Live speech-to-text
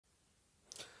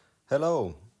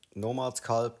Hello, Nomad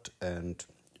Sculpt and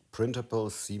Printable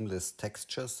seamless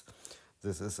textures.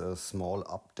 This is a small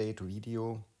update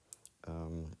video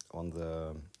on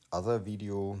the other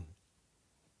video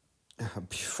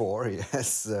before,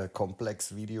 yes, a complex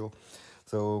video.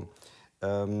 So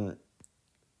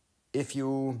if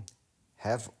you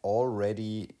have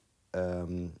already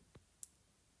an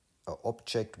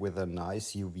object with a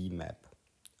nice UV map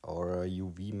or a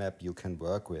UV map you can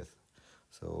work with,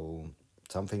 so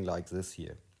something like this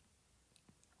here.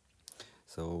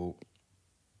 So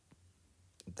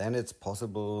then it's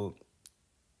possible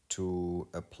to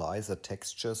apply the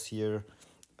textures here.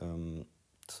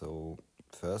 So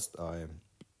first I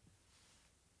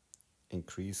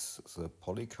increase the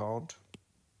poly count.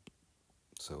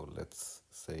 So let's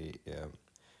say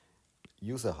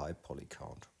use a high poly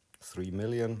count, 3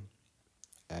 million,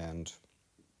 and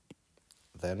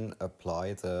then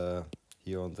apply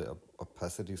here on the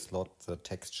opacity slot the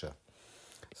texture.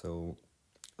 So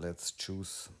let's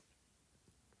choose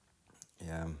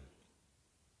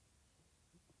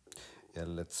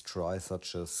let's try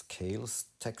such a scales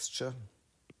texture,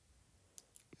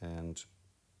 and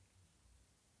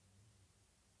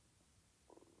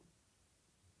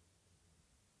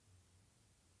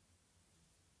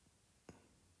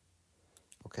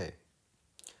okay,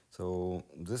 so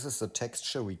this is the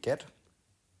texture we get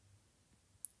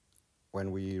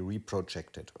when we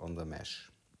reproject it on the mesh.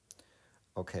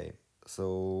 Okay,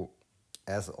 so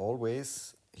as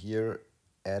always here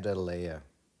add a layer.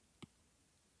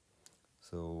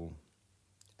 So,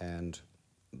 and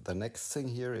the next thing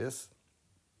here is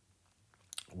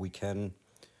we can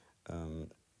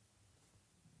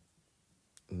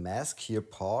mask here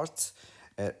parts,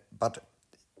 but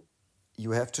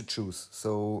you have to choose.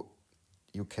 So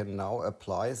you can now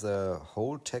apply the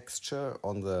whole texture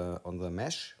on the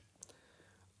mesh,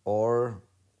 or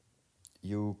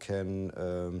you can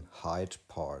hide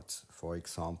parts. For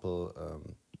example,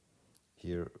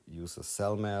 here use a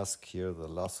cell mask, here the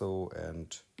lasso,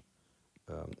 and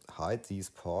hide these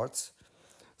parts.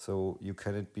 So you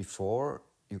can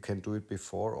do it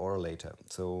before or later.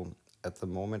 So at the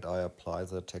moment I apply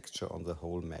the texture on the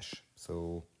whole mesh.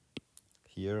 So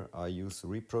here I use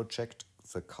reproject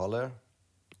the color,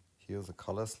 here's the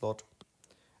color slot,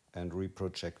 and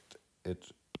reproject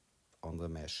it on the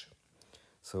mesh.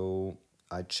 So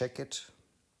I check it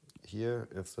here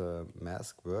if the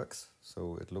mask works.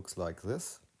 So it looks like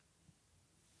this.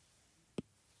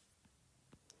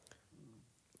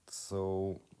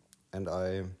 So, and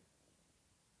I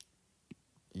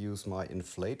use my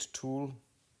inflate tool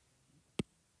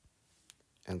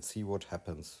and see what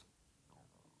happens.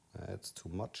 It's too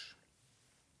much.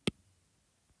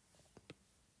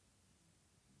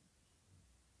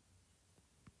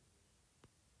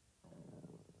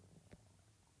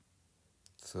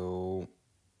 So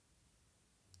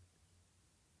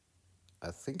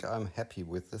I think I'm happy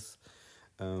with this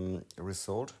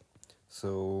result.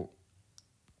 So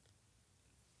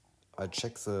I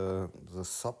check the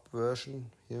sub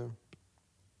version here.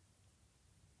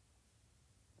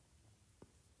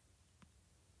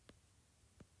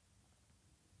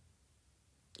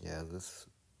 Yeah, this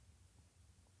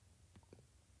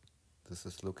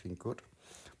is looking good,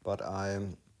 but I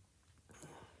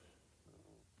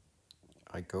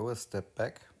go a step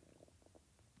back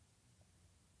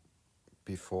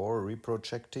before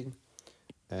reprojecting,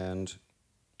 and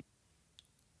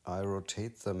I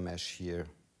rotate the mesh here.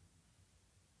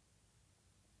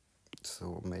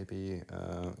 So maybe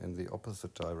in the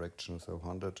opposite direction, so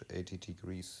 180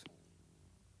 degrees.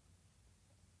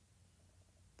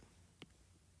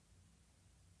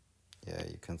 Yeah,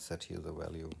 you can set here the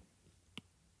value.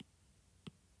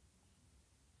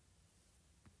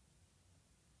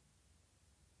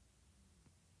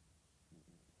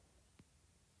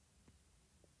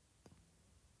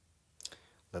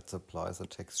 Let's apply the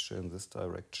texture in this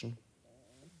direction.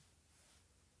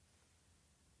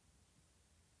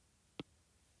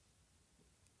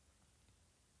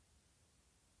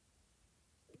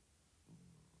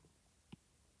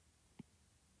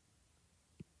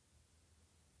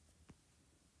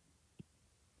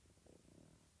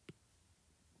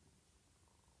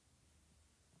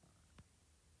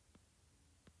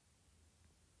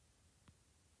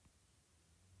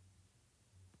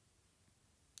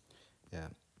 Yeah,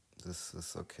 this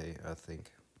is okay, I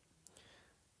think.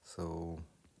 So,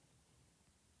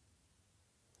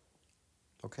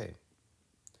 okay.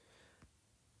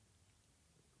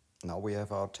 Now we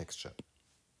have our texture.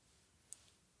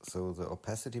 So the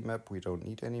opacity map we don't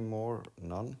need anymore,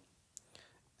 none.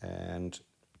 And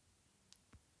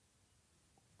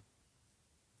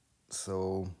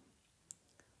so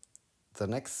the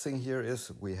next thing here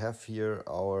is we have here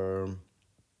our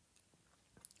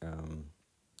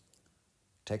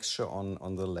texture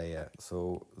on the layer.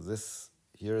 So this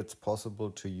here it's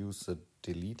possible to use the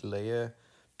delete layer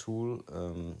tool.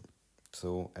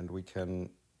 And we can,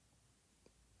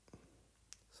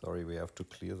 sorry, we have to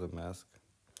clear the mask.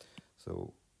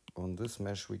 So on this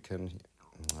mesh we can,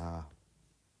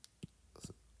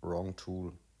 wrong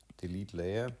tool, delete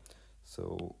layer.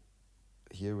 So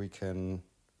here we can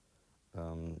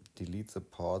delete the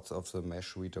parts of the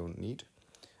mesh we don't need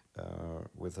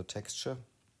with a texture.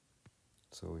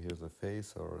 So here's a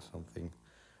face or something.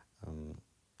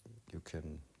 You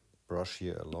can brush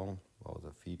here along, or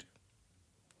the feet.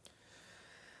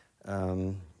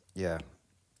 Yeah,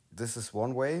 this is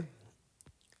one way.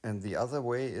 And the other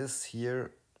way is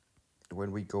here,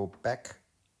 when we go back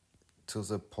to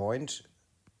the point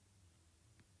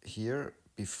here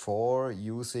before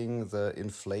using the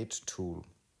inflate tool.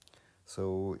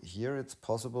 So here it's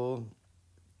possible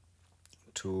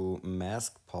to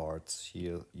mask parts.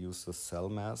 Here use the cell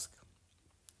mask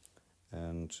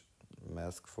and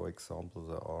mask, for example,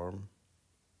 the arm.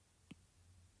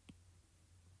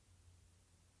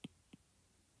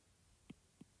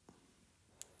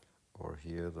 Or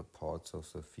here the parts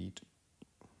of the feet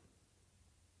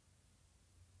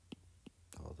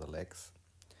or the legs.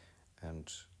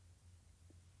 And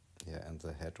yeah, and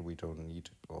the head we don't need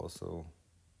also.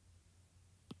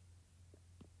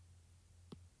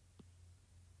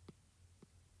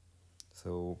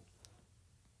 So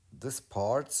this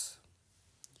parts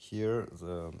here,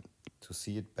 to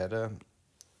see it better,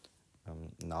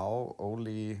 now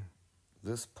only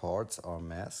these parts are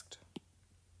masked,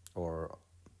 or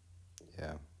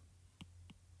yeah.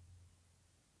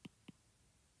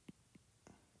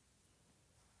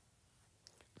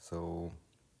 So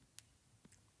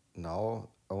now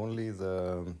only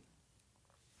the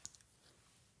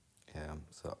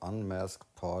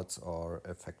unmasked parts are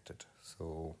affected.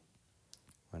 So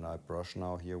when I brush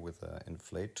now here with the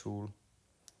inflate tool,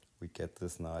 we get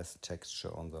this nice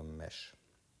texture on the mesh.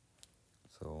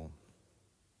 So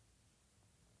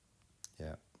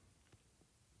yeah.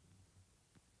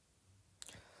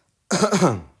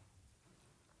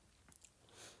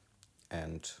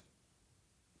 And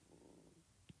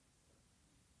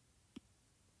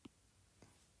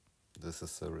this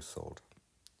is the result.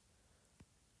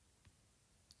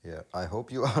 Yeah, I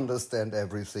hope you understand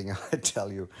everything I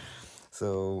tell you.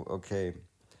 So, okay.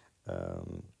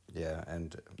 Yeah,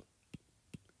 and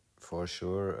for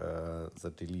sure the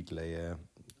delete layer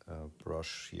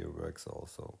brush here works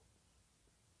also.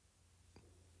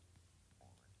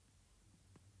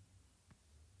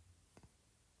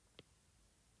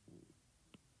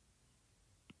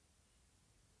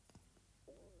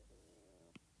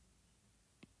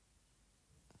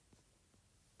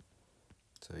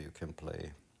 So you can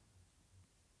play.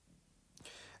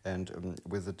 And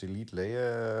with the delete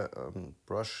layer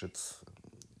brush, it's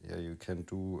yeah, you can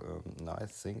do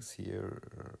nice things here.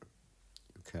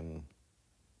 You can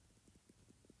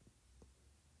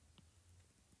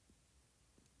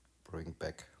bring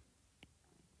back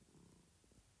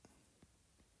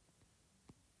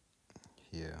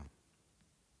here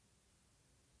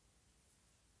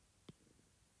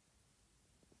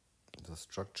the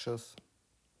structures.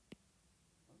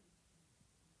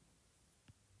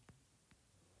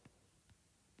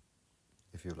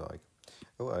 If you like.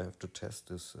 Oh, I have to test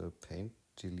this paint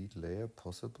delete layer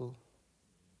possible.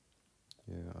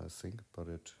 Yeah, I think, but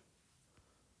it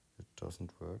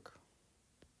doesn't work.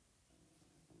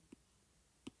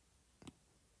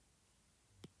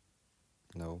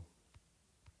 No.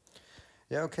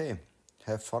 Yeah, okay.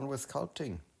 Have fun with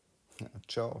sculpting.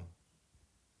 Ciao.